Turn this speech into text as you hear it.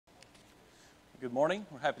Good morning.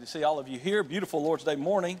 We're happy to see all of you here. Beautiful Lord's Day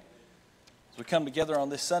morning as we come together on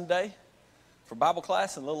this Sunday for Bible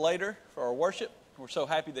class and a little later for our worship. We're so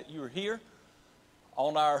happy that you are here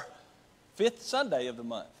on our fifth Sunday of the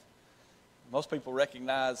month. Most people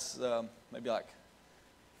recognize maybe like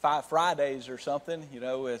 5 Fridays or something,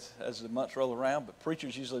 as the months roll around, but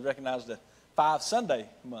preachers usually recognize the 5 Sunday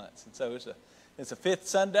months. And so it's a fifth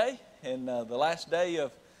Sunday and the last day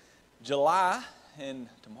of July. And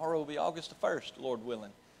tomorrow will be August the 1st, Lord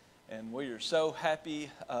willing. And we are so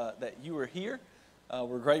happy that you are here.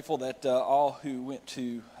 We're grateful that all who went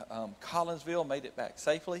to Collinsville made it back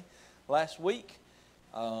safely last week.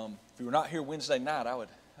 If you were not here Wednesday night, I would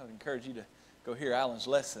encourage you to go hear Alan's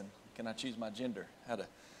lesson, Can I Choose My Gender? Had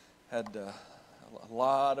a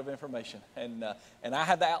lot of information. And I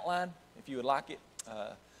have the outline, if you would like it.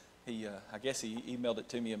 I guess he emailed it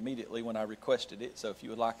to me immediately when I requested it. So if you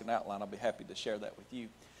would like an outline, I'll be happy to share that with you.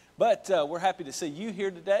 But we're happy to see you here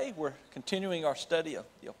today. We're continuing our study of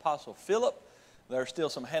the Apostle Philip. There are still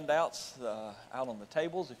some handouts out on the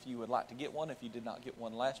tables if you would like to get one, if you did not get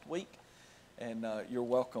one last week. And you're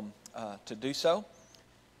welcome to do so.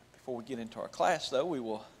 Before we get into our class, though,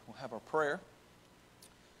 we'll have our prayer.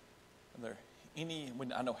 Are there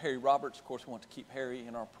I know Harry Roberts, of course, we want to keep Harry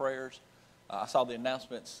in our prayers. I saw the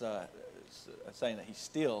announcements saying that he's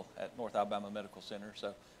still at North Alabama Medical Center,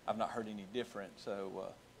 so I've not heard any different. So,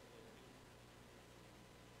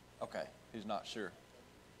 okay, he's not sure.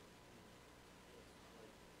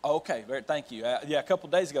 Okay, thank you. A couple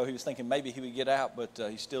of days ago he was thinking maybe he would get out, but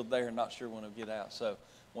he's still there and not sure when he'll get out. So,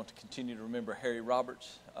 I want to continue to remember Harry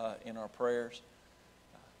Roberts in our prayers.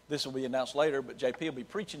 This will be announced later, but JP will be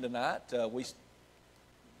preaching tonight.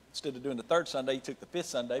 Instead of doing the third Sunday, he took the fifth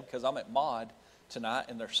Sunday because I'm at Mod tonight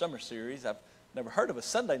in their summer series. I've never heard of a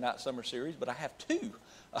Sunday night summer series, but I have two,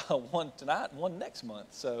 one tonight and one next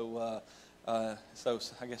month. So I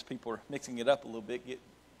guess people are mixing it up a little bit, get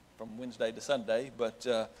from Wednesday to Sunday. But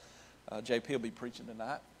JP will be preaching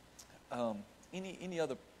tonight. Any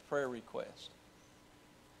other prayer requests?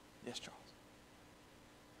 Yes, Charles.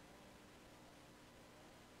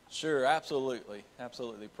 Sure, absolutely.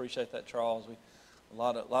 Appreciate that, Charles. A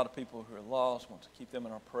lot of people who are lost, want to keep them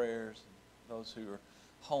in our prayers. And those who are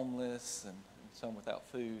homeless and some without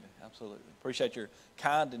food, absolutely. Appreciate your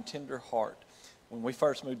kind and tender heart. When we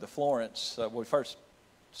first moved to Florence, when we first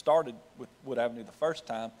started with Wood Avenue the first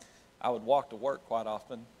time, I would walk to work quite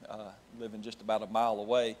often, living just about a mile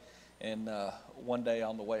away. And one day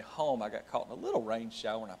on the way home, I got caught in a little rain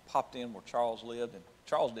shower, and I popped in where Charles lived. And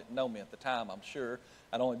Charles didn't know me at the time, I'm sure.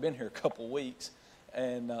 I'd only been here a couple weeks.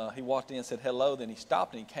 And he walked in and said hello. Then he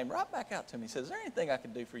stopped and he came right back out to me. He said, "Is there anything I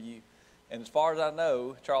can do for you?" And as far as I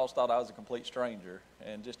know, Charles thought I was a complete stranger.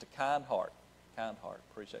 And just a kind heart.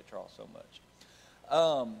 Appreciate Charles so much.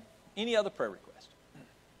 Any other prayer requests?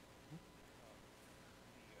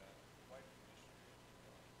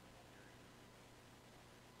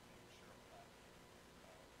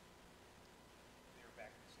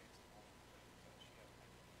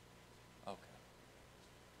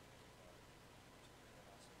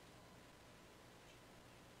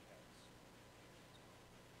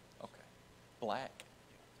 Black.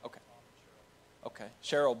 Okay.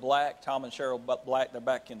 Cheryl Black, Tom and Cheryl Black, they're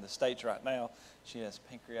back in the States right now. She has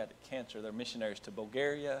pancreatic cancer. They're missionaries to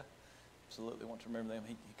Bulgaria. Absolutely want to remember them.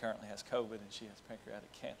 He currently has COVID and she has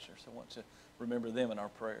pancreatic cancer. So I want to remember them in our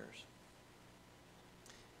prayers.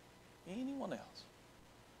 Anyone else?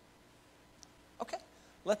 Okay.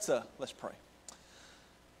 Let's pray.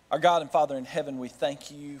 Our God and Father in heaven, we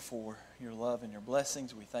thank you for your love and your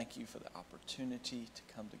blessings. We thank you for the opportunity to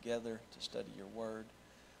come together to study your word.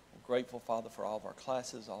 We're grateful, Father, for all of our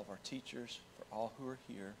classes, all of our teachers, for all who are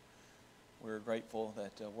here. We're grateful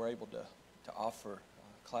that we're able to offer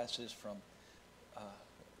classes from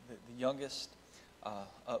the youngest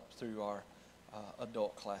up through our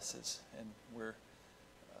adult classes. And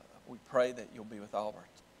we pray that you'll be with all of our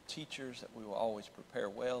teachers, that we will always prepare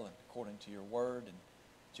well and according to your word, and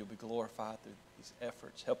that you'll be glorified through these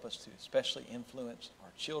efforts. Help us to especially influence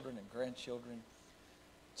our children and grandchildren.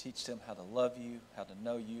 Teach them how to love you, how to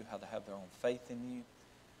know you, how to have their own faith in you,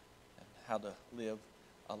 and how to live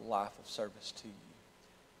a life of service to you.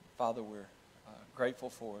 Father, we're grateful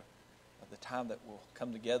for the time that we'll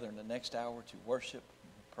come together in the next hour to worship.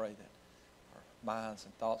 We pray that our minds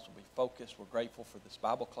and thoughts will be focused. We're grateful for this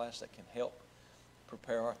Bible class that can help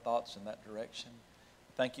prepare our thoughts in that direction.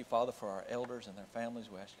 Thank you, Father, for our elders and their families.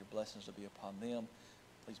 We ask your blessings to be upon them.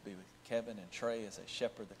 Please be with Kevin and Trey as they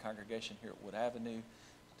shepherd the congregation here at Wood Avenue.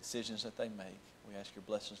 Decisions that they make, we ask your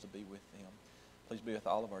blessings to be with them. Please be with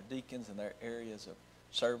all of our deacons in their areas of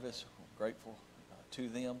service. We're grateful to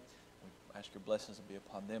them. We We ask your blessings to be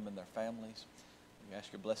upon them and their families. We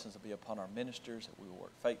ask your blessings to be upon our ministers, that we will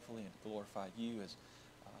work faithfully and glorify you as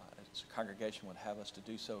a congregation would have us to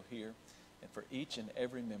do so here. And for each and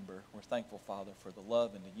every member, we're thankful, Father, for the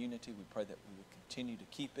love and the unity. We pray that we would continue to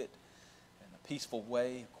keep it in a peaceful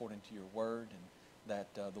way according to your word, and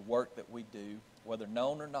that the work that we do, whether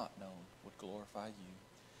known or not known, would glorify you.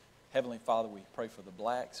 Heavenly Father, we pray for the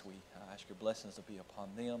blacks. We ask your blessings to be upon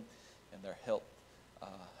them and their health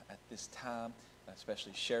at this time,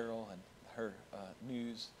 especially Cheryl and her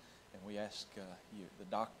news. And we ask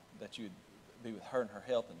that you would be with her and her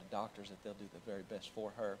health, and the doctors, that they'll do the very best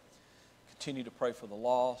for her. Continue to pray for the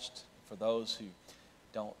lost, for those who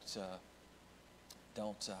don't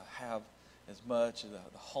have as much, the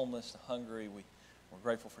homeless, the hungry. We're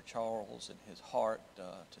grateful for Charles and his heart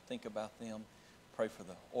to think about them. Pray for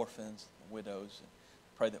the orphans, the widows, and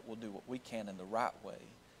pray that we'll do what we can in the right way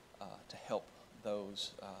to help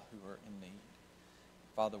those who are in need.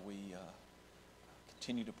 Father, we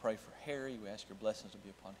continue to pray for Harry. We ask your blessings to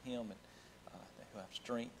be upon him, and that he'll have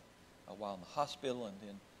strength while in the hospital and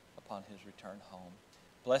then upon his return home.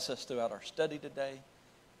 Bless us throughout our study today.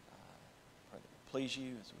 Pray that we please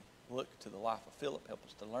you as we look to the life of Philip. Help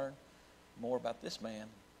us to learn more about this man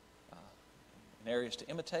in areas to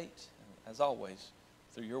imitate. And as always,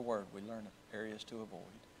 through your word, we learn areas to avoid.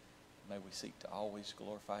 May we seek to always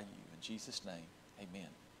glorify you. In Jesus' name, amen.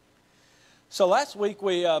 So last week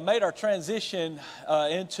we made our transition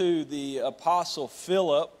into the Apostle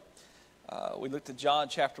Philip. We looked at John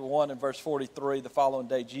chapter 1 and verse 43. The following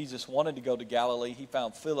day, Jesus wanted to go to Galilee. He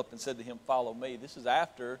found Philip and said to him, "Follow me." This is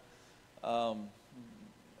after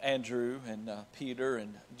Andrew and Peter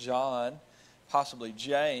and John, possibly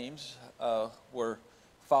James, were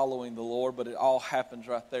following the Lord, but it all happens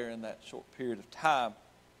right there in that short period of time.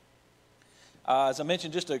 As I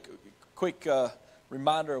mentioned, just a quick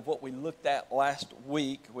reminder of what we looked at last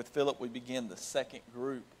week. With Philip, we began the second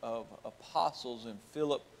group of apostles, and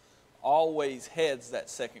Philip always heads that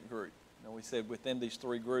second group. You know, we said within these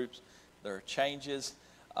three groups, there are changes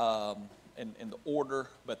in the order,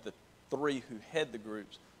 but the three who head the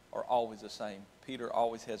groups are always the same. Peter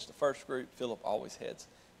always heads the first group. Philip always heads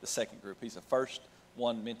the second group. He's the first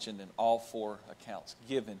one mentioned in all four accounts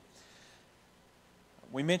given.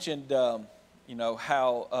 We mentioned,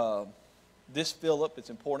 how this Philip, it's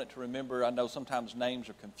important to remember. I know sometimes names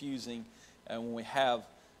are confusing, and when we have,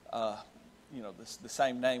 the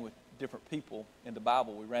same name with different people in the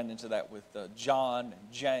Bible, we ran into that with John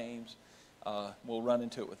and James. We'll run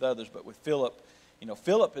into it with others, but with Philip,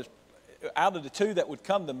 Philip is, out of the two that would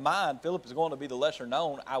come to mind, Philip is going to be the lesser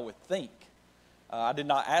known, I would think. I did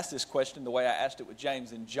not ask this question the way I asked it with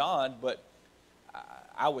James and John, but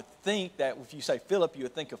I would think that if you say Philip, you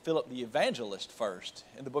would think of Philip the evangelist first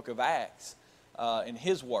in the book of Acts, in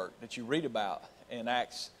his work that you read about in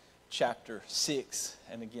Acts chapter 6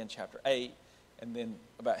 and again chapter 8, and then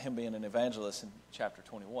about him being an evangelist in chapter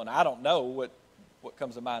 21. I don't know what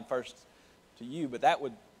comes to mind first to you, but that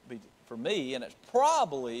would be for me, and it's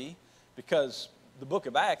probably because the book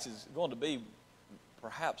of Acts is going to be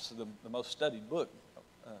perhaps the most studied book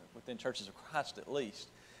within churches of Christ, at least.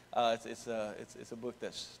 It's a book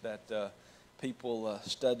that people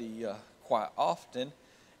study quite often,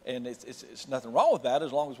 and it's nothing wrong with that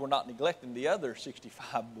as long as we're not neglecting the other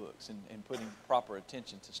 65 books and putting proper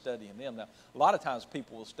attention to studying them. Now, a lot of times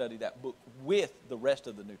people will study that book with the rest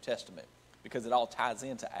of the New Testament because it all ties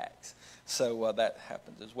into Acts. So that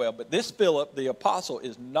happens as well. But this Philip, the apostle,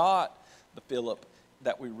 is not the Philip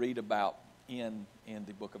that we read about in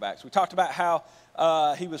the book of Acts. We talked about how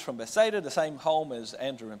he was from Bethsaida, the same home as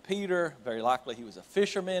Andrew and Peter. Very likely he was a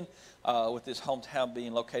fisherman, with his hometown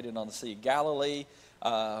being located on the Sea of Galilee.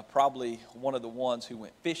 Probably one of the ones who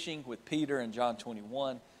went fishing with Peter in John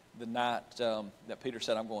 21, the night that Peter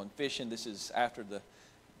said, "I'm going fishing." This is after the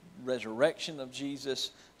resurrection of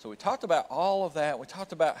Jesus. So we talked about all of that. We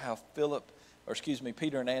talked about how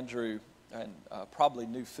Peter and Andrew and probably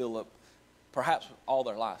knew Philip perhaps all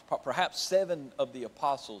their lives. Perhaps 7 of the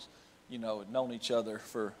apostles, had known each other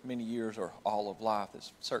for many years or all of life.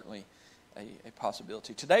 It's certainly a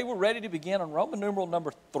possibility. Today we're ready to begin on Roman numeral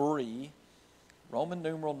number 3. Roman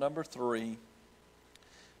numeral number 3.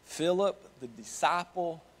 Philip, the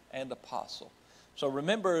disciple and apostle. So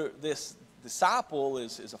remember, this disciple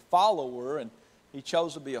is a follower, and he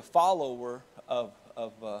chose to be a follower of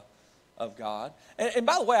God. And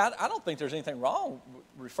by the way, I don't think there's anything wrong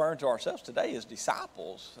referring to ourselves today as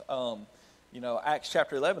disciples. Acts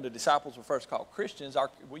chapter 11, the disciples were first called Christians.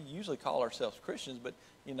 We usually call ourselves Christians, but,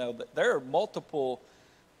 there are multiple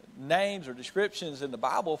names or descriptions in the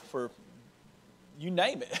Bible for you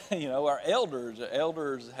name it. Our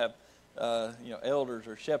elders have elders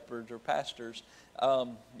or shepherds or pastors,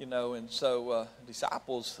 and so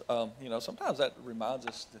disciples, sometimes that reminds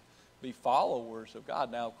us to be followers of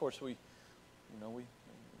God. Now, of course, we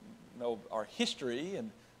know our history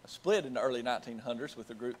and a split in the early 1900s with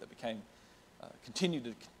a group that continued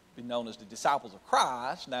to be known as the Disciples of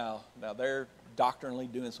Christ. Now they're doctrinally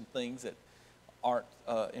doing some things that aren't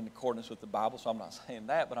in accordance with the Bible, so I'm not saying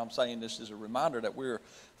that, but I'm saying this is a reminder that we're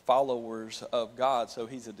followers of God. So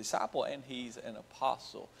he's a disciple and he's an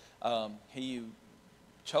apostle. He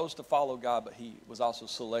chose to follow God, but he was also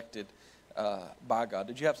selected by God.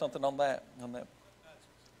 Did you have something on that?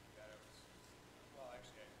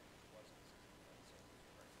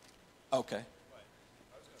 Okay.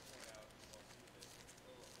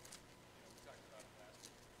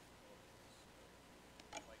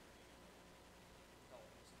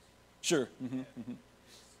 Sure. Mm-hmm. Mm-hmm.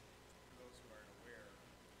 Those who aren't aware,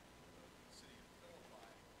 the city of Philippi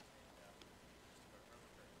was named after just about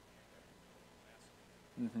arbitrary named after Philip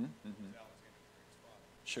Macedonia. Mm-hmm. Mm-hmm. Alexander the Great's father.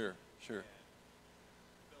 Sure. Sure. And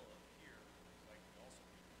Philip here like to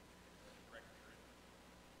also be the director in it.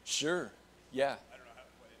 Sure. Yeah. I don't know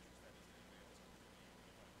what interest that is in anybody else.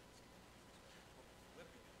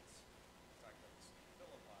 Philippians, talking about the city of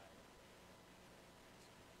Philippi.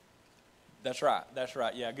 That's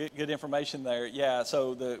right. Yeah, good information there. Yeah,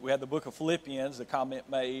 so we had the book of Philippians, the comment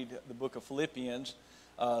made, the book of Philippians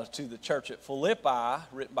to the church at Philippi,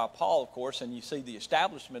 written by Paul, of course, and you see the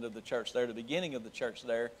establishment of the church there, the beginning of the church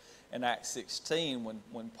there in Acts 16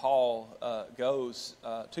 when Paul goes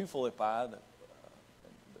to Philippi,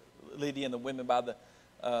 Lydia and the women by the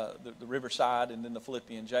riverside, and then the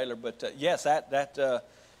Philippian jailer. But yes,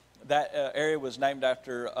 that area was named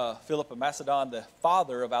after Philip of Macedon, the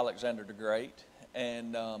father of Alexander the Great.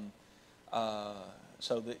 And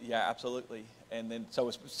absolutely. And then, so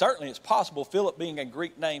it's possible, Philip being a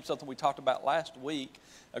Greek name, something we talked about last week,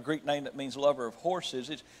 a Greek name that means lover of horses.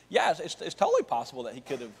 It's totally possible that he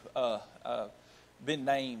could have been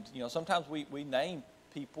named. Sometimes we name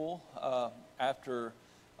people after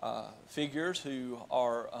figures who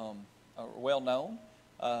are well known.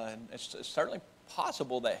 And it's certainly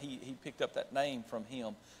possible that he picked up that name from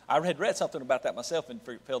him. I had read something about that myself and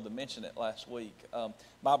failed to mention it last week.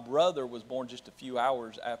 My brother was born just a few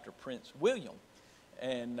hours after Prince William,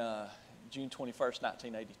 and June 21st,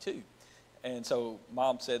 1982. And so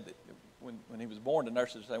Mom said that when he was born, the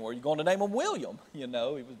nurses were saying, well, are you going to name him William? He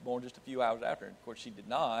was born just a few hours after. And of course, she did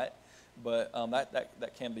not. But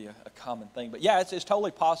that can be a common thing. But yeah, it's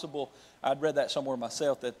totally possible. I'd read that somewhere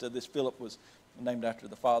myself that this Philip was named after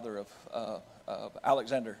the father of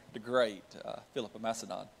Alexander the Great, Philip of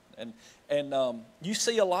Macedon. And you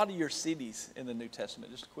see a lot of your cities in the New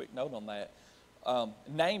Testament, just a quick note on that,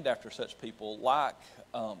 named after such people like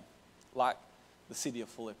the city of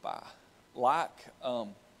Philippi, like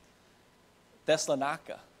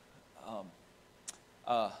Thessalonica.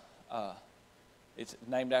 It was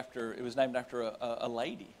named after a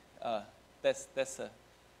lady. How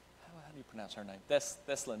do you pronounce her name?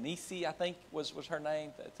 Thessalonici, I think, was her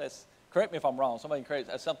name. Correct me if I'm wrong. Somebody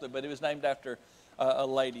correct something, but it was named after a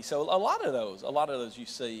lady. So a lot of those you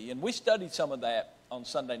see, and we studied some of that on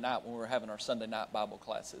Sunday night when we were having our Sunday night Bible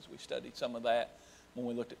classes. We studied some of that when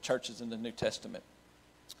we looked at churches in the New Testament.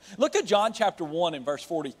 Look at John chapter 1 and verse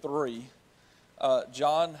 43.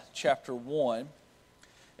 John chapter 1.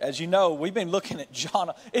 As you know, we've been looking at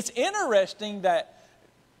John. It's interesting that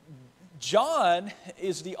John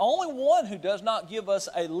is the only one who does not give us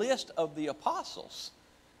a list of the apostles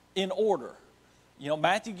in order.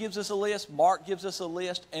 Matthew gives us a list, Mark gives us a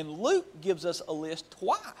list, and Luke gives us a list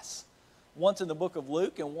twice. Once in the book of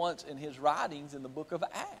Luke and once in his writings in the book of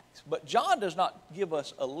Acts. But John does not give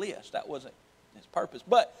us a list. That wasn't his purpose.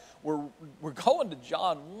 But we're going to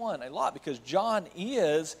John 1 a lot because John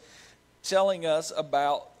is telling us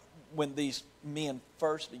about when these men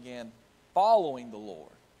first began following the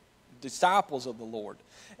Lord, disciples of the Lord.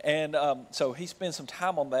 And so he spends some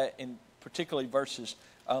time on that, in particularly verses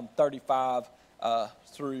 35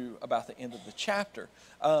 through about the end of the chapter.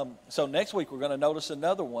 So next week we're going to notice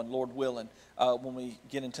another one, Lord willing, when we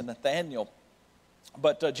get into Nathanael.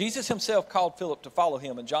 But Jesus himself called Philip to follow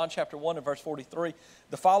him. In John chapter 1 and verse 43,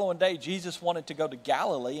 the following day Jesus wanted to go to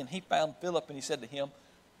Galilee, and he found Philip and he said to him,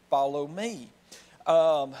 follow me.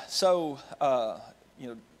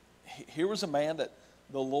 Here was a man that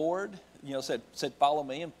the Lord, said, follow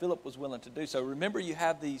me, and Philip was willing to do so. Remember, you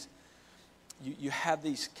have these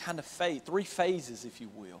kind of faith, three phases, if you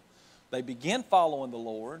will. They begin following the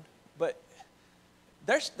Lord, but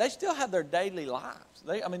they still have their daily lives.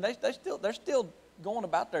 They're still going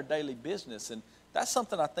about their daily business, and that's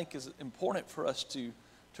something I think is important for us to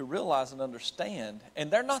to realize and understand. And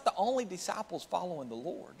they're not the only disciples following the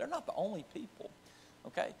Lord. They're not the only people.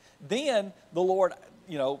 Okay? Then the Lord,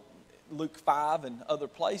 Luke 5 and other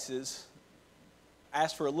places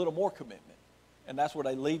ask for a little more commitment. And that's where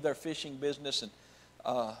they leave their fishing business and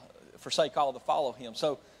forsake all to follow him.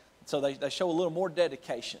 So they show a little more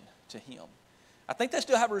dedication to him. I think they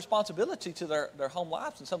still have a responsibility to their home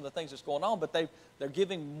lives and some of the things that's going on, but they're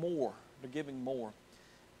giving more. They're giving more.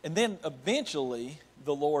 And then eventually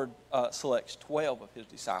the Lord selects 12 of his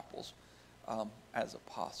disciples as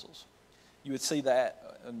apostles. You would see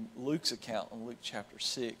that in Luke's account in Luke chapter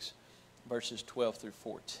 6, verses 12 through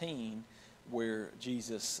 14, where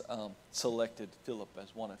Jesus selected Philip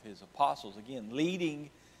as one of his apostles, again, leading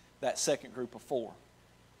that second group of 4.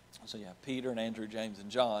 So you have Peter and Andrew, James, and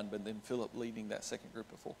John, but then Philip leading that second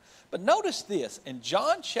group of 4. But notice this, in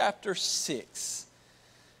John chapter 6,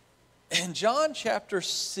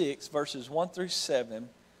 verses 1 through 7,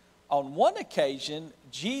 on one occasion,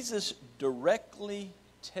 Jesus directly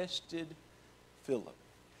tested Philip.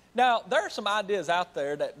 Now, there are some ideas out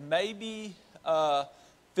there that maybe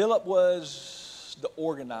Philip was the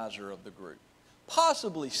organizer of the group.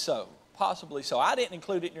 Possibly so. Possibly so. I didn't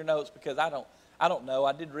include it in your notes because I don't know.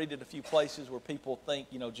 I did read it a few places where people think,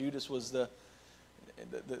 Judas was the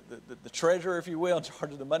treasurer, if you will, in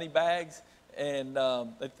charge of the money bags. And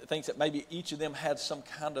thinks that maybe each of them had some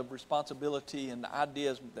kind of responsibility and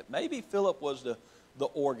ideas that maybe Philip was the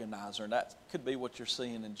organizer. And that could be what you're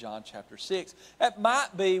seeing in John chapter 6. That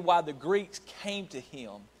might be why the Greeks came to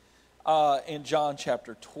him in John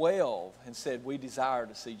chapter 12 and said, we desire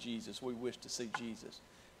to see Jesus. We wish to see Jesus.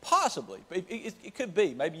 Possibly. It could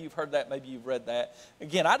be. Maybe you've heard that. Maybe you've read that.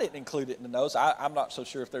 Again, I didn't include it in the notes. I'm not so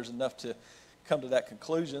sure if there's enough to come to that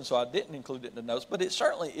conclusion, so I didn't include it in the notes. But it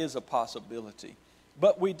certainly is a possibility.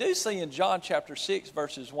 But we do see in John chapter 6,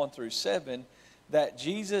 verses 1 through 7, that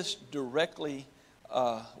Jesus directly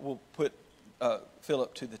will put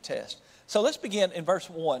Philip to the test. So let's begin in verse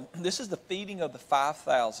 1. This is the feeding of the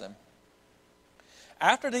 5,000.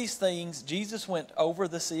 After these things, Jesus went over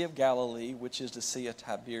the Sea of Galilee, which is the Sea of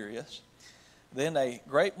Tiberias. Then a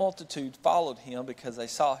great multitude followed him because they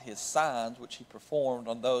saw his signs, which he performed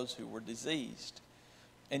on those who were diseased.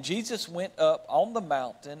 And Jesus went up on the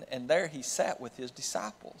mountain, and there he sat with his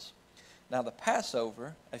disciples. Now the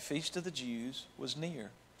Passover, a feast of the Jews, was near.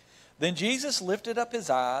 Then Jesus lifted up his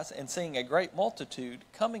eyes, and seeing a great multitude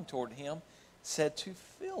coming toward him, said to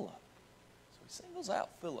Philip. So he singles out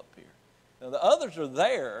Philip here. Now, the others are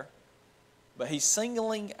there, but he's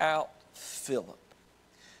singling out Philip.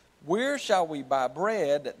 Where shall we buy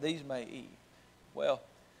bread that these may eat? Well,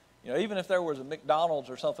 even if there was a McDonald's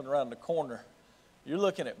or something around the corner, you're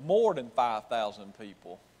looking at more than 5,000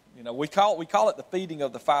 people. We call it the feeding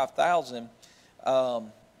of the 5,000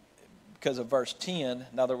 because of verse 10.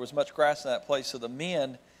 Now, there was much grass in that place, so the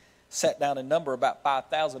men sat down in number about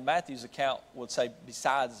 5,000. Matthew's account would say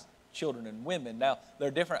besides children and women. Now, there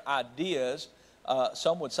are different ideas.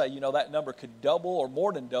 Some would say, that number could double or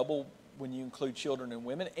more than double when you include children and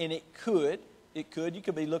women. And it could. You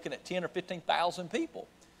could be looking at 10 or 15,000 people.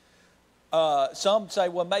 Some say,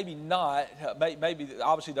 well, maybe not. Maybe,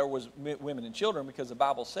 obviously, there was women and children because the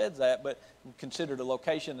Bible says that. But consider the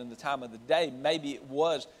location and the time of the day. Maybe it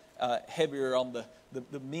was heavier on the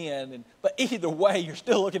men. But either way, you're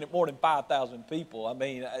still looking at more than 5,000 people. I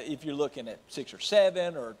mean, if you're looking at 6 or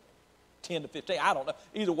 7 or 10 to 15, I don't know.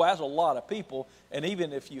 Either way, that's a lot of people. And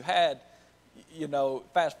even if you had,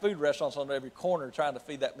 fast food restaurants on every corner trying to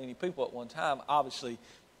feed that many people at one time, obviously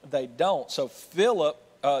they don't. So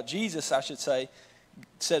Jesus, I should say,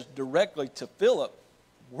 says directly to Philip,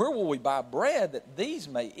 where will we buy bread that these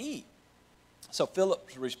may eat? So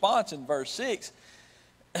Philip's response in verse 6,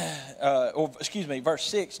 verse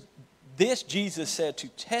 6, this Jesus said to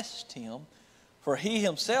test him, for he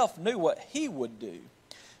himself knew what he would do.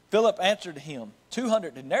 Philip answered him,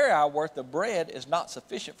 200 denarii worth of bread is not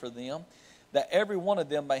sufficient for them, that every one of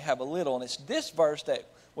them may have a little. And it's this verse that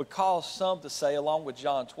would cause some to say, along with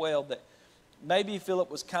John 12, that maybe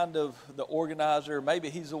Philip was kind of the organizer. Maybe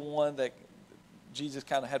he's the one that Jesus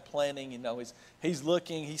kind of had planning. He's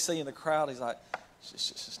looking, he's seeing the crowd. He's like, it's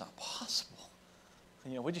just not possible.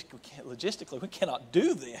 Logistically, we cannot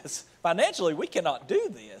do this. Financially, we cannot do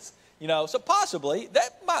this. So possibly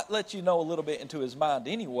that might let you know a little bit into his mind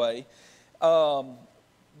anyway.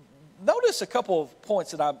 Notice a couple of points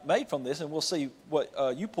that I made from this, and we'll see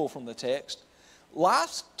what you pull from the text.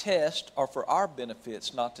 Life's tests are for our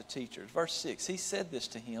benefits, not to teachers. Verse 6, he said this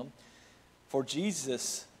to him, for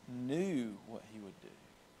Jesus knew what he would do.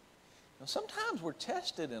 Sometimes we're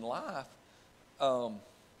tested in life, and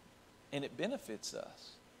it benefits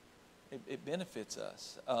us. It benefits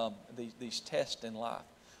us, these tests in life.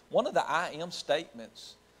 One of the I am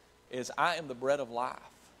statements is, I am the bread of life.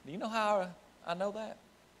 Do you know how I know that?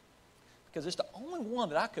 Because it's the only one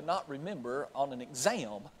that I could not remember on an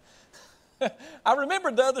exam. I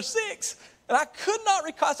remembered the other 6, and I could not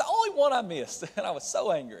recall. It's the only one I missed, and I was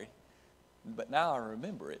so angry. But now I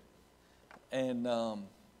remember it, and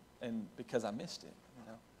because I missed it.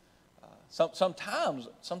 Sometimes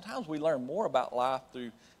we learn more about life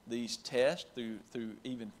through these tests, through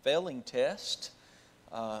even failing tests,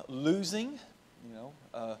 losing.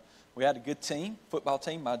 We had a good team, football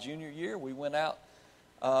team, my junior year. We went out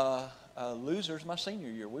losers my senior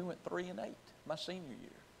year. We went 3-8 my senior year.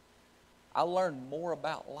 I learned more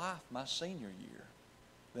about life my senior year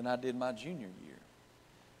than I did my junior year.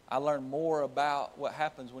 I learned more about what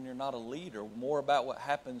happens when you're not a leader, more about what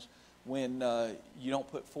happens when you don't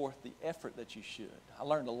put forth the effort that you should. I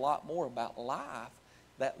learned a lot more about life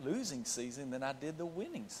that losing season than I did the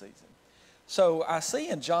winning season. So I see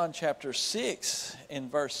in John chapter 6, in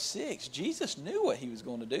verse 6, Jesus knew what he was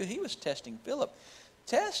going to do. He was testing Philip.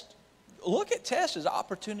 Look at tests as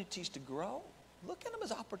opportunities to grow. Look at them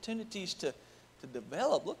as opportunities to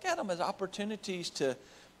develop. Look at them as opportunities to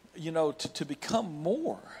become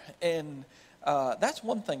more. And that's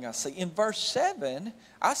one thing I see. In verse 7,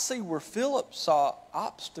 I see where Philip saw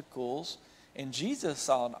obstacles and Jesus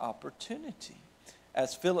saw an opportunity.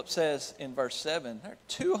 As Philip says in verse 7,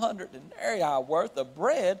 200 denarii worth of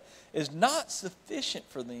bread is not sufficient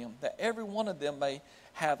for them, that every one of them may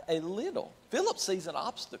have a little. Philip sees an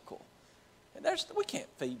obstacle. And we can't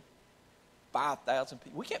feed 5,000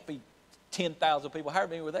 people. We can't feed 10,000 people,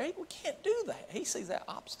 however many were there. We can't do that. He sees that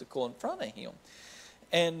obstacle in front of him.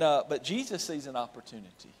 But Jesus sees an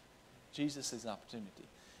opportunity. Jesus sees an opportunity.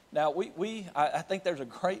 Now, I think there's a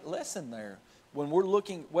great lesson there. When we're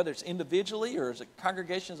looking, whether it's individually or as a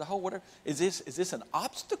congregation as a whole, whatever, is this an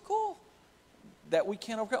obstacle that we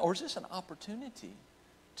can't overcome? Or is this an opportunity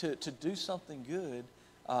to do something good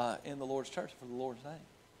in the Lord's church for the Lord's name?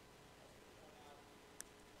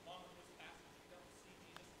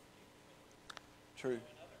 True.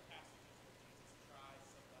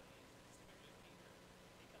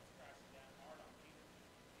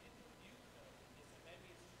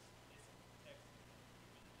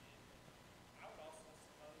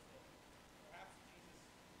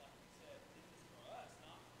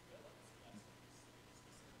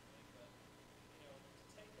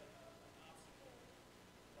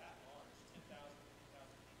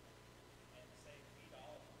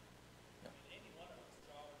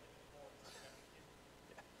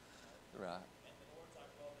 Right. And the Lord's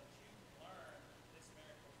like, well, that you learn this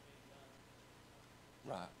miracle's being done.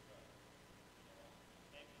 Right.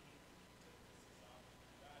 Maybe he took this as option.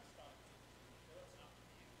 God's talking to you. It's not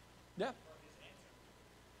for you. Yeah. For his answer.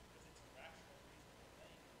 Because it's a rational, reasonable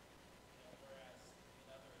thing. Whereas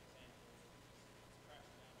in other examples, it's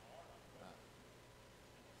crashing down hard on the road.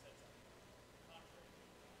 And said something contrary to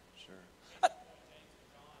that. Sure. James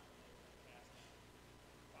and John, when they were casting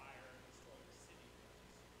fire and destroy the city.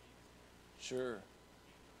 Sure.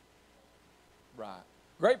 Right.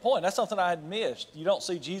 Great point. That's something I had missed. You don't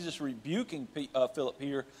see Jesus rebuking Philip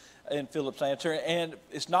here in Philip's answer. And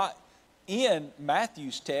it's not in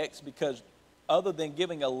Matthew's text because other than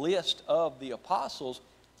giving a list of the apostles,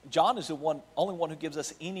 John is the only one who gives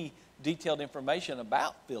us any detailed information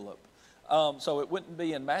about Philip. So it wouldn't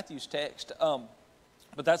be in Matthew's text.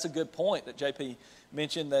 But that's a good point that JP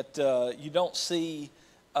mentioned, that you don't see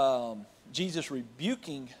Jesus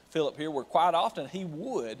rebuking Philip here, where quite often he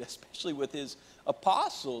would, especially with his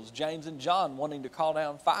apostles, James and John, wanting to call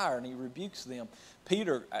down fire, and he rebukes them.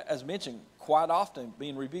 Peter, as mentioned, quite often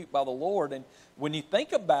being rebuked by the Lord. And when you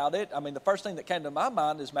think about it, I mean, the first thing that came to my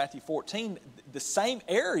mind is Matthew 14, the same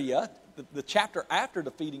area, the chapter after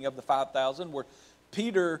the feeding of the 5,000, where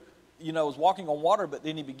Peter, is walking on water, but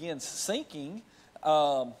then he begins sinking,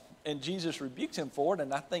 and Jesus rebukes him for it.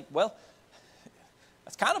 And I think, well,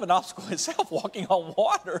 that's kind of an obstacle itself, walking on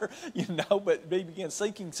water, but he begins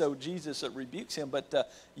sinking, so Jesus esrebukes him. But,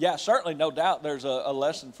 certainly, no doubt, there's a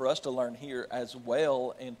lesson for us to learn here as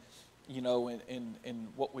well. And, in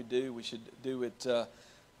what we do, we should do it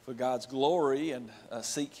for God's glory and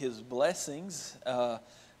seek his blessings.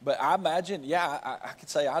 But I imagine, I could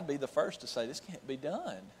say I'd be the first to say, this can't be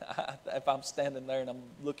done. If I'm standing there and I'm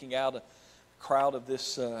looking out a crowd of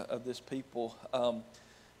this people,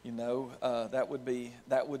 that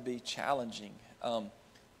would be challenging.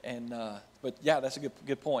 But that's a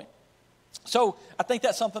good point. So I think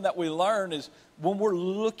that's something that we learn is when we're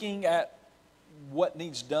looking at what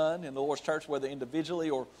needs done in the Lord's church, whether individually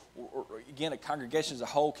or again, a congregation as a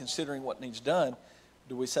whole, considering what needs done,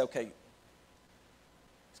 do we say, okay,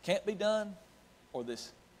 can't be done or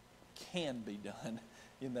this can be done,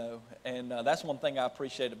 you know. And that's one thing I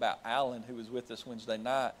appreciate about Alan, who was with us Wednesday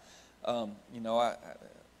night. You know, I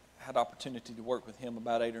had opportunity to work with him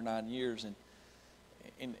about 8 or 9 years,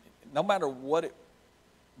 and no matter what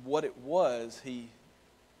it was, he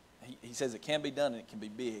says it can be done and it can be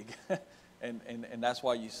big. and that's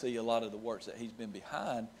why you see a lot of the works that he's been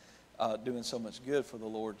behind doing so much good for the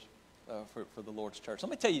Lord's for the Lord's church. Let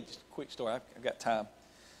me tell you just a quick story. I've got time.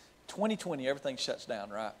 2020, everything shuts down,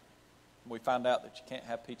 right? We found out that you can't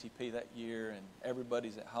have PTP that year and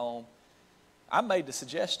everybody's at home. I made the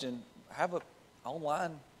suggestion, have a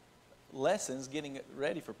online lessons getting it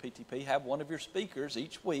ready for PTP. Have one of your speakers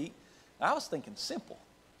each week. And I was thinking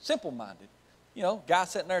simple-minded. You know, guy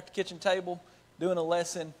sitting there at the kitchen table doing a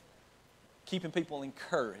lesson, keeping people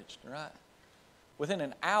encouraged, right? Within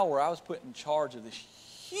an hour, I was put in charge of this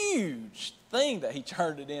huge thing that he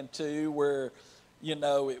turned it into where, you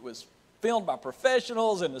know, it was filmed by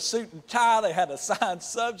professionals in a suit and tie. They had assigned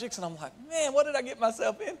subjects. And I'm like, man, what did I get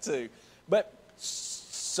myself into? But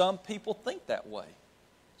some people think that way.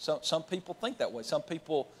 Some people think that way. Some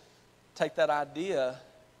people take that idea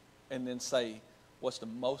and then say, what's the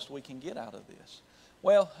most we can get out of this?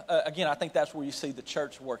 Well, again, I think that's where you see the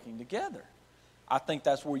church working together. I think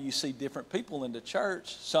that's where you see different people in the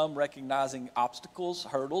church, some recognizing obstacles,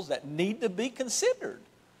 hurdles that need to be considered.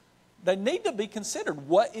 They need to be considered.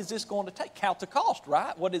 What is this going to take? Count the cost,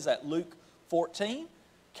 right? What is that, Luke 14?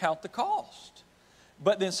 Count the cost.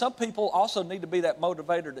 But then some people also need to be that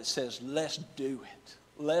motivator that says, let's do it.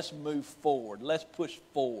 Let's move forward. Let's push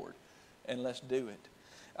forward, and let's do it.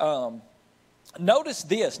 Notice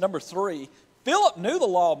this, number 3. Philip knew the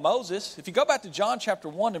law of Moses. If you go back to John chapter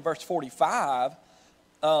 1 and verse 45,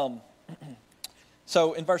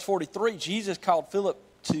 so in verse 43, Jesus called Philip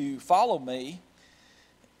to follow me.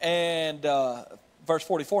 And verse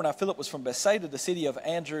 44, now Philip was from Bethsaida, the city of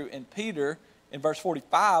Andrew and Peter. In verse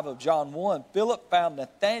 45 of John 1, Philip found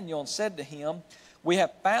Nathanael and said to him, we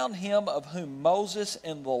have found him of whom Moses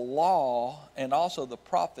in the law and also the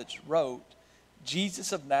prophets wrote,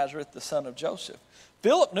 Jesus of Nazareth, the son of Joseph.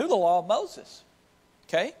 Philip knew the law of Moses,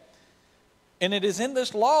 okay? And it is in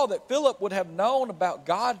this law that Philip would have known about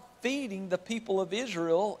God feeding the people of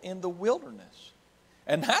Israel in the wilderness.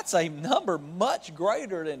 And that's a number much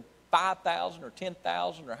greater than 5,000 or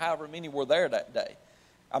 10,000 or however many were there that day.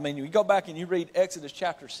 I mean, you go back and you read Exodus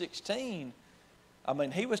chapter 16, I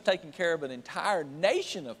mean, he was taking care of an entire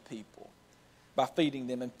nation of people by feeding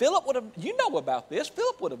them. And Philip would have, you know about this,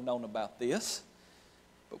 Philip would have known about this.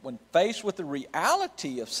 But when faced with the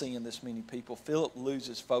reality of seeing this many people, Philip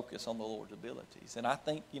loses focus on the Lord's abilities. And I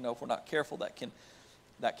think, you know, if we're not careful, that can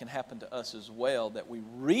happen to us as well, that we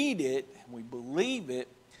read it and we believe it,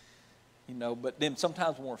 you know, but then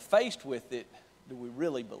sometimes when we're faced with it, do we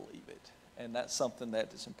really believe it? And that's something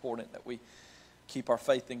that is important, that we keep our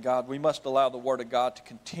faith in God. We must allow the Word of God to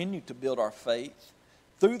continue to build our faith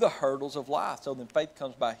through the hurdles of life. So then faith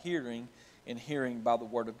comes by hearing, and hearing by the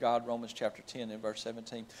Word of God, Romans chapter 10 and verse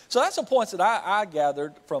 17. So that's some points that I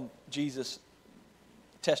gathered from Jesus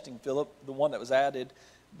testing Philip. The one that was added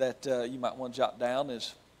that you might want to jot down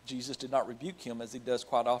is Jesus did not rebuke him as he does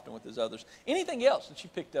quite often with his others. Anything else that you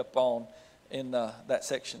picked up on in that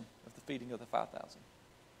section of the feeding of the 5,000? Well,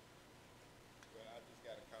 I just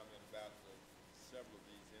got a comment about several of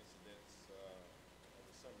these incidents of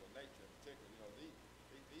a similar nature. In particular, you know,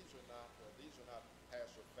 these are not pass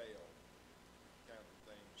or fail kind of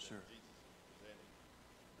things Sure. that Jesus is presenting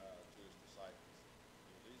to his disciples.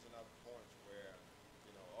 You know, these are not points where,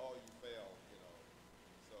 you know, oh, you failed, you know,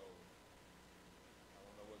 so I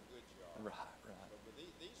don't know what good you are. Right. But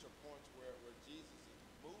these are points where Jesus is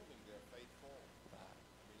moving their faith forward. Right.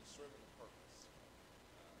 I mean, he's serving a purpose.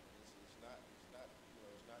 It's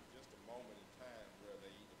not just a moment in time where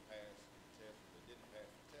they either passed the test or they didn't pass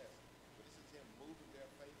the test. But this is him moving their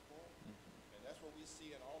faith forward. Mm-hmm. And that's what we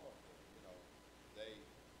see in all of them. You know, they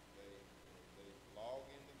log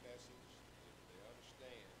in the message. They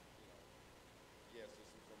understand. You know, yes,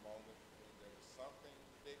 this is a moment when there was something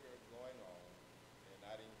bigger going on, and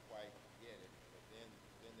I didn't quite get it. But then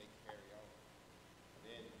they carry on.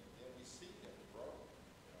 Then we see them grow.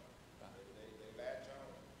 You know, they latch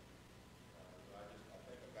on. I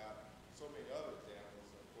think about so many other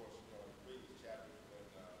examples. Of course, you know, in the previous chapter when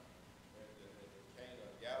the Cana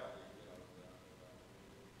of Galilee, you know,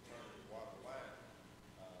 turned the water line.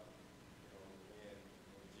 You know, when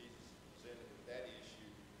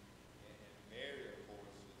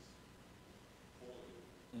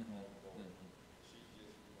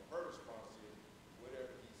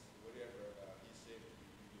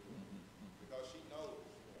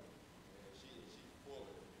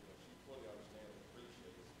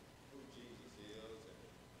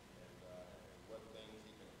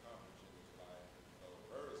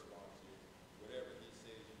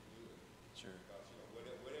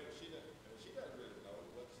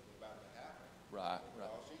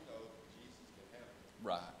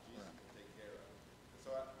Right. Jesus can take care of it. And so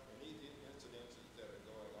in these incidences that are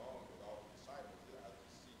going on with all the disciples, I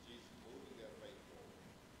see Jesus moving their faith forward.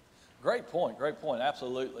 Great point, great point.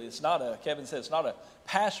 Absolutely. It's not Kevin said, it's not a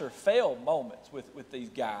pass or fail moments with these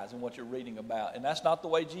guys and what you're reading about. And that's not the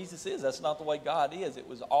way Jesus is. That's not the way God is. It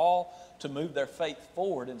was all to move their faith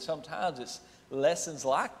forward. And sometimes it's lessons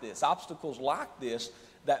like this, obstacles like this,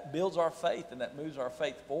 that builds our faith and that moves our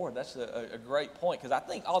faith forward. That's a great point, because I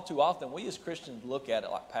think all too often we as Christians look at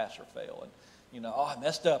it like pass or fail. And, I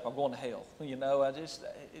messed up, I'm going to hell. We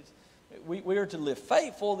are to live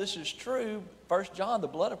faithful. This is true. 1 John, the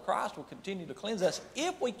blood of Christ will continue to cleanse us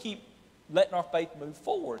if we keep letting our faith move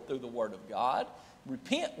forward through the Word of God,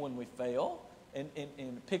 repent when we fail, and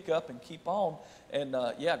pick up and keep on. And,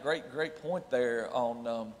 great point there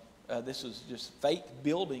on this is just faith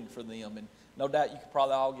building for them. And no doubt you could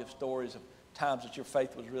probably all give stories of times that your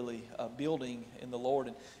faith was really building in the Lord.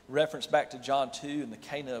 And reference back to John 2 and the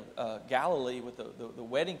Cana of Galilee with the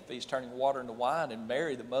wedding feast, turning water into wine. And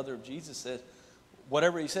Mary, the mother of Jesus, says,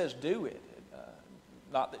 whatever he says, do it.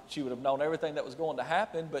 Not that she would have known everything that was going to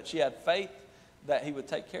happen, but she had faith that he would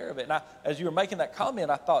take care of it. And as you were making that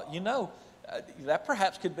comment, I thought, that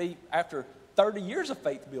perhaps could be after 30 years of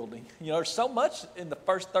faith building. There's so much in the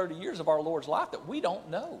first 30 years of our Lord's life that we don't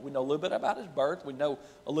know. We know a little bit about his birth. We know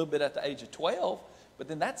a little bit at the age of 12, but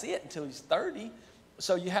then that's it until he's 30.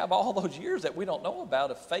 So you have all those years that we don't know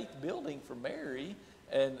about of faith building for Mary.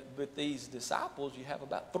 And with these disciples, you have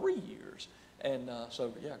about 3 years. And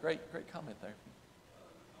great comment there.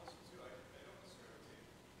 Also, too, I don't necessarily take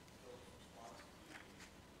Philip's response to be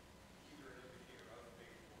either an indicator of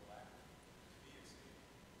faith or lack of faith. To me, it's a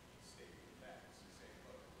statement of facts. It's saying,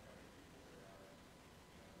 look, how many people there are.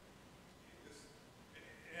 In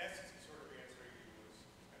essence, he's sort of answering you was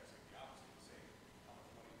kind of saying the opposite, and saying how much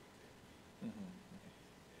money you take to feed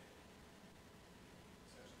them.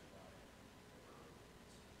 Essentially, by whatever you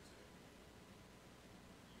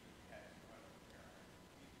had to run a parent.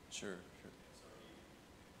 Sure. So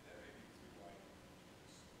that may be too wide.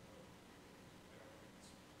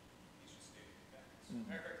 He's just stating facts. In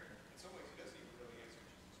some ways, he doesn't even really answer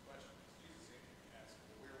Jesus' question. Jesus asked,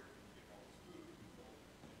 well, where would you get all this food? And Philip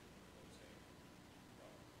was saying,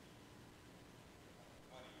 well,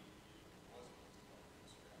 money wasn't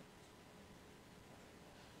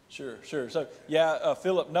Sure. So,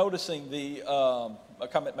 Philip noticing a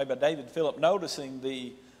comment made by David, Philip noticing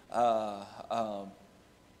the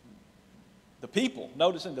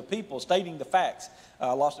people, stating the facts.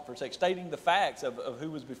 I lost it for a sec. Stating the facts of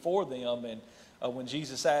who was before them. And when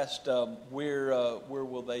Jesus asked, where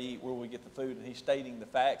will they eat, where will we get the food? And he's stating the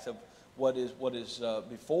facts of what is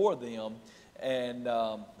before them, and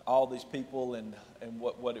all these people, and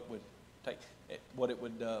what it would take,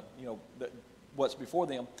 what's before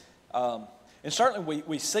them. And certainly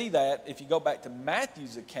we see that if you go back to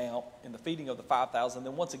Matthew's account in the feeding of the 5,000,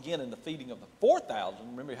 then once again in the feeding of the 4,000.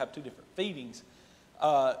 Remember, you have two different feedings.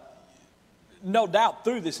 No doubt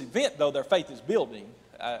through this event, though, their faith is building.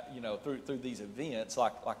 Through these events,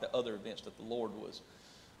 like the other events that the Lord was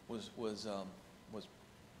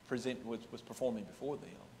performing before them.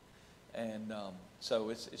 And so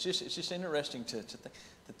it's just interesting to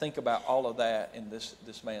think about all of that in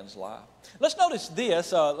this man's life. Let's notice this,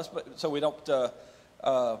 so we don't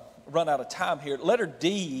run out of time here. Letter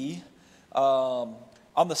D,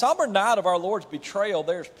 on the somber night of our Lord's betrayal,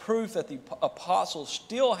 there's proof that the apostles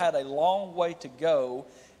still had a long way to go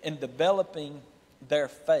in developing their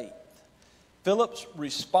faith. Philip's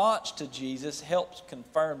response to Jesus helps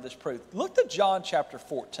confirm this proof. Look to John chapter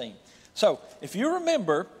 14. So if you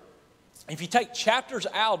remember, if you take chapters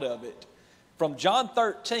out of it, from John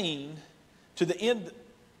 13 to the end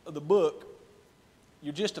of the book,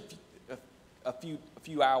 you're just a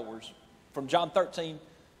few hours. From John 13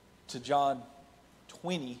 to John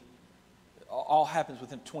 20, all happens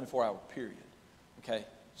within a 24-hour period. Okay,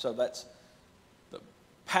 so that's the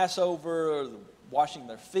Passover, the washing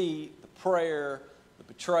their feet, the prayer, the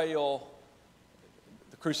betrayal,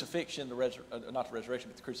 the crucifixion, not the resurrection,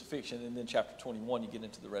 but the crucifixion, and then chapter 21 you get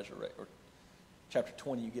into the resurrection, or chapter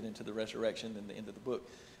 20 you get into the resurrection, and the end of the book.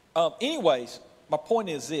 Anyways, my point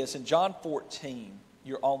is this: in John 14,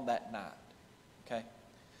 you're on that night, okay,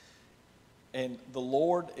 and the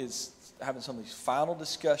Lord is having some of these final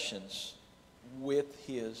discussions with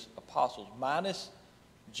his apostles, minus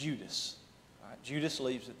Judas. All right? Judas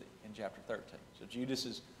leaves in chapter 13. So Judas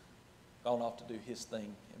has gone off to do his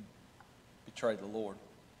thing and betray the Lord.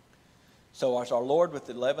 So it's our Lord with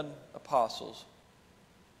the 11 apostles,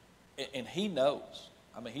 and he knows.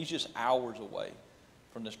 I mean, he's just hours away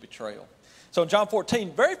from this betrayal. So in John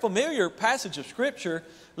 14, very familiar passage of Scripture,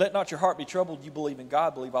 let not your heart be troubled. You believe in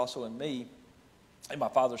God, believe also in me. In my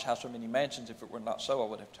Father's house are many mansions. If it were not so, I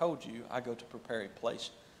would have told you. I go to prepare a place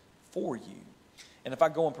for you. And if I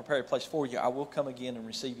go and prepare a place for you, I will come again and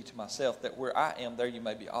receive you to myself, that where I am, there you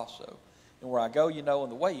may be also. And where I go, you know,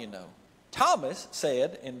 and the way you know. Thomas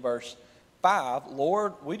said in verse 5,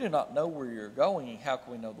 Lord, we do not know where you're going. How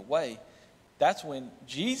can we know the way? That's when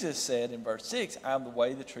Jesus said in verse 6, I am the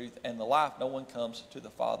way, the truth, and the life. No one comes to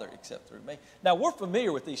the Father except through me. Now, we're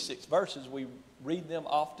familiar with these 6 verses. We read them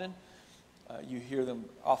often. You hear them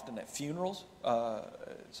often at funerals,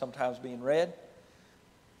 sometimes being read.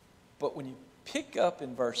 But when you pick up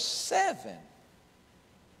in verse 7,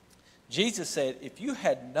 Jesus said, if you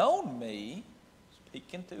had known me,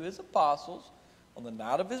 speaking to his apostles on the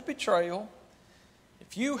night of his betrayal,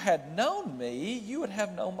 if you had known me, you would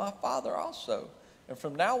have known my Father also. And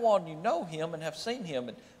from now on you know him and have seen him.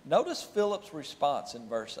 And notice Philip's response in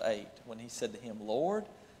verse 8 when he said to him, Lord,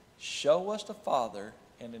 show us the Father,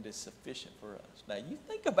 and it is sufficient for us. Now you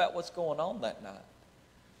think about what's going on that night.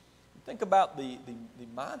 Think about the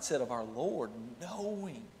mindset of our Lord,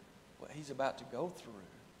 knowing what he's about to go through,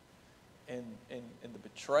 and the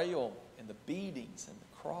betrayal, and the beatings, and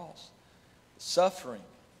the cross, the suffering.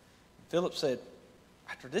 Philip said,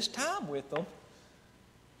 after this time with them,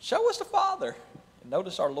 show us the Father. And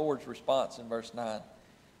notice our Lord's response in verse 9.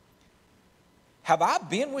 Have I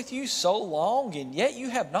been with you so long, and yet you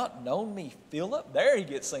have not known me, Philip? There he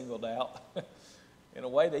gets singled out in a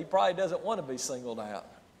way that he probably doesn't want to be singled out.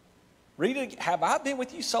 Read it. Have I been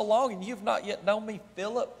with you so long, and you have not yet known me,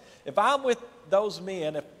 Philip? If I'm with those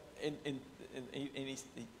men, if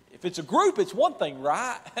it's a group, it's one thing,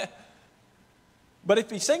 right? But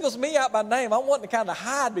if he singles me out by name, I'm wanting to kind of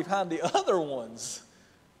hide behind the other ones.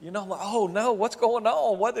 You know, like, oh no, what's going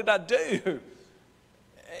on? What did I do?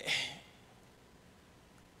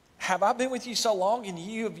 Have I been with you so long, and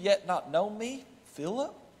you have yet not known me,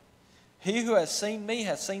 Philip? He who has seen me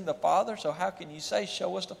has seen the Father, so how can you say,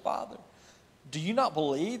 show us the Father? Do you not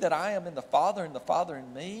believe that I am in the Father and the Father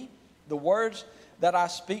in me? The words that I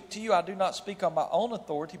speak to you, I do not speak on my own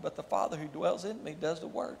authority, but the Father who dwells in me does the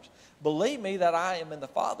works. Believe me that I am in the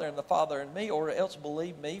Father and the Father in me, or else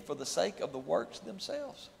believe me for the sake of the works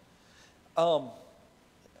themselves.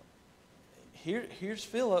 Here's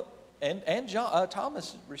Philip and John,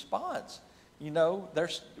 Thomas' response. You know,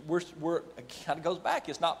 we're it kind of goes back.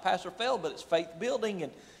 It's not pass or fail, but it's faith building,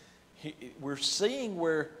 and we're seeing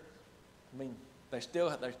where, I mean,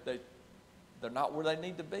 they're not where they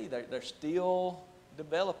need to be. They're still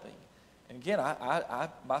developing. And again, I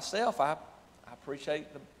myself appreciate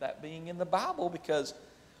that being in the Bible, because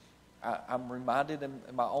I'm reminded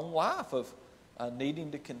in my own life of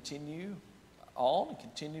needing to continue on and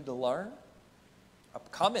continue to learn. A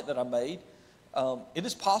comment that I made, it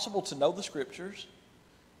is possible to know the Scriptures,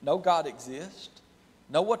 know God exists,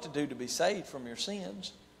 know what to do to be saved from your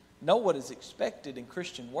sins, know what is expected in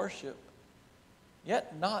Christian worship,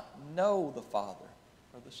 yet not know the Father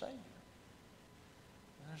or the Savior.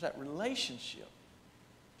 And there's that relationship.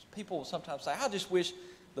 People will sometimes say, I just wish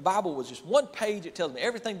the Bible was just one page. It tells me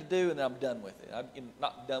everything to do, and then I'm done with it. I'm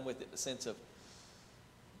not done with it in the sense of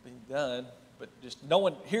being done, but just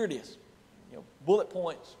knowing, here it is. You know, bullet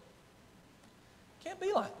points. Can't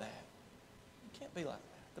be like that. It can't be like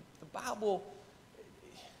that. The Bible,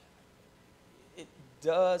 it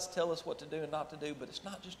does tell us what to do and not to do, but it's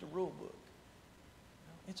not just a rule book.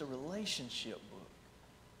 It's a relationship book.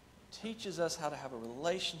 It teaches us how to have a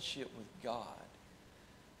relationship with God.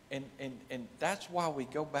 And that's why we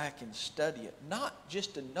go back and study it. Not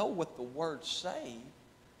just to know what the words say,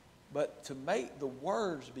 but to make the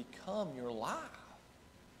words become your life.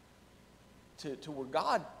 To where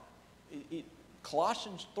God,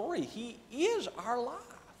 Colossians 3, He is our life.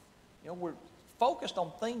 You know, we're focused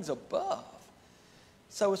on things above.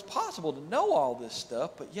 So it's possible to know all this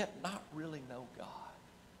stuff, but yet not really know God.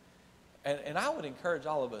 And I would encourage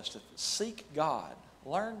all of us to seek God,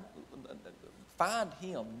 learn, find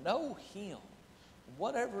Him, know Him,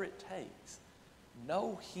 whatever it takes.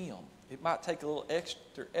 Know Him. It might take a little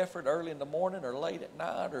extra effort early in the morning or late at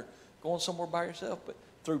night or going somewhere by yourself, but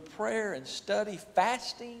through prayer and study,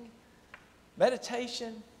 fasting,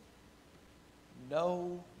 meditation,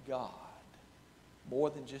 know God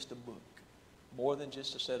more than just a book, more than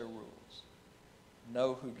just a set of rules.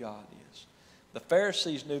 Know who God is. The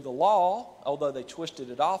Pharisees knew the law, although they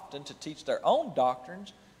twisted it often to teach their own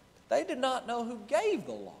doctrines. But they did not know who gave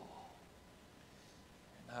the law.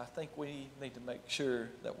 And I think we need to make sure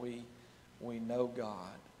that we know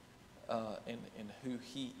God and who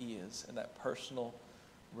He is, and that personal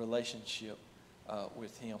relationship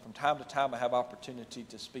with him. From time to time, I have opportunity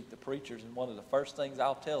to speak to preachers, and one of the first things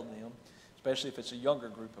I'll tell them, especially if it's a younger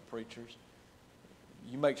group of preachers,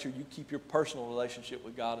 you make sure you keep your personal relationship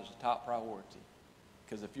with God as a top priority.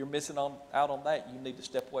 Because if you're missing out on that, you need to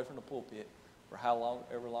step away from the pulpit for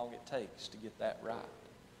however long it takes to get that right.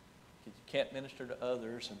 Because you can't minister to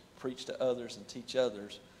others and preach to others and teach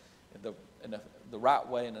others in the right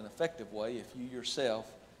way and an effective way if you yourself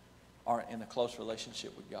aren't in a close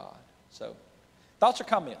relationship with God. So, thoughts or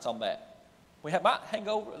comments on that? We might hang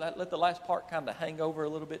over, let the last part kind of hang over a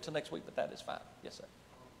little bit till next week, but that is fine. Yes, sir.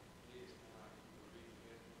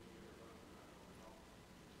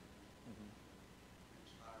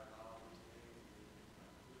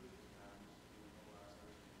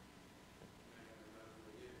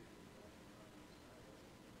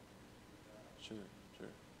 Sure, sure.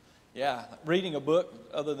 Yeah, reading a book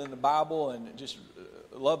other than the Bible and just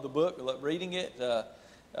love the book, love reading it,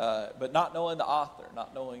 but not knowing the author,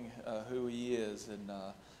 not knowing who he is, and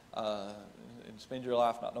spend your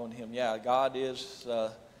life not knowing him. Yeah, God is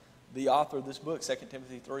the author of this book, 2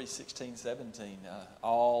 Timothy 3, 16, 17.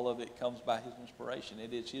 All of it comes by his inspiration.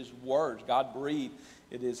 It is his words. God breathed.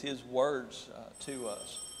 It is his words to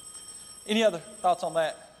us. Any other thoughts on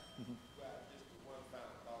that? Mm-hmm.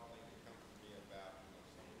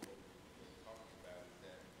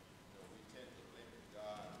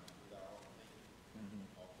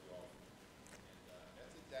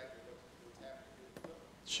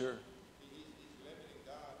 Sure. He's limiting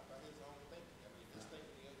God by his own thinking. I mean, his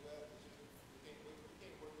thinking is, well, we can't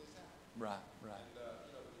work this out. Right, right.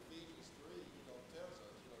 And, Ephesians 3, tells us,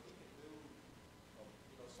 he can do,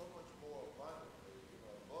 so much more abundantly,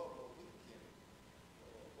 above what we can,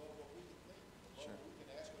 above what we can think, above Sure. what we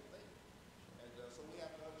can ask or think. And so we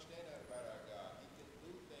have to understand that about our God. He can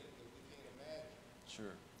do things that we can't imagine.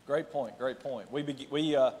 Sure. Great point, great point.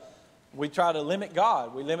 We try to limit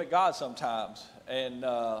God. We limit God sometimes. And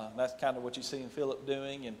that's kind of what you see in Philip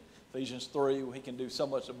doing in Ephesians 3. He can do so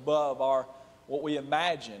much above what we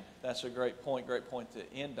imagine. That's a great point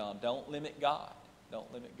to end on. Don't limit God.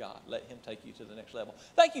 Don't limit God. Let him take you to the next level.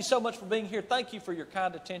 Thank you so much for being here. Thank you for your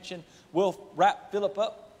kind attention. We'll wrap Philip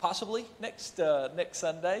up possibly next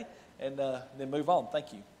Sunday and then move on.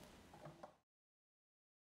 Thank you.